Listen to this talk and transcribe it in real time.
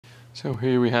So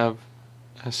here we have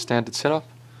a standard setup.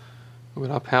 We've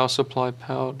got our power supply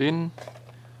powered in,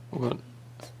 we've got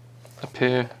a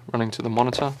pair running to the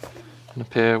monitor and a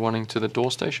pair running to the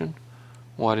door station,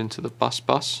 wired into the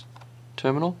bus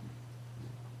terminal.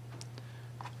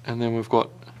 And then we've got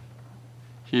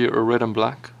here a red and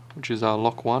black, which is our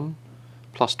lock 1,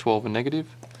 plus 12 and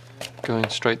negative, going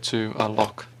straight to our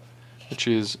lock, which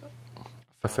is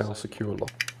a fail secure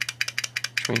lock,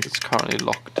 which means it's currently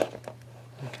locked.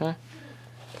 Okay.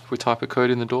 If we type a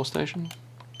code in the door station,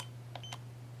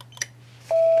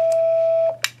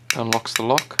 unlocks the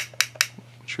lock,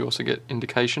 which we also get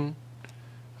indication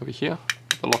over here,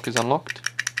 the lock is unlocked.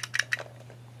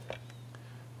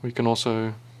 We can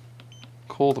also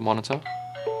call the monitor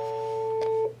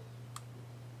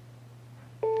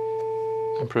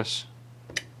and press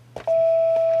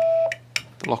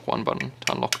the lock 1 button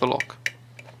to unlock the lock.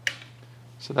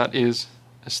 So that is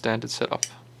a standard setup.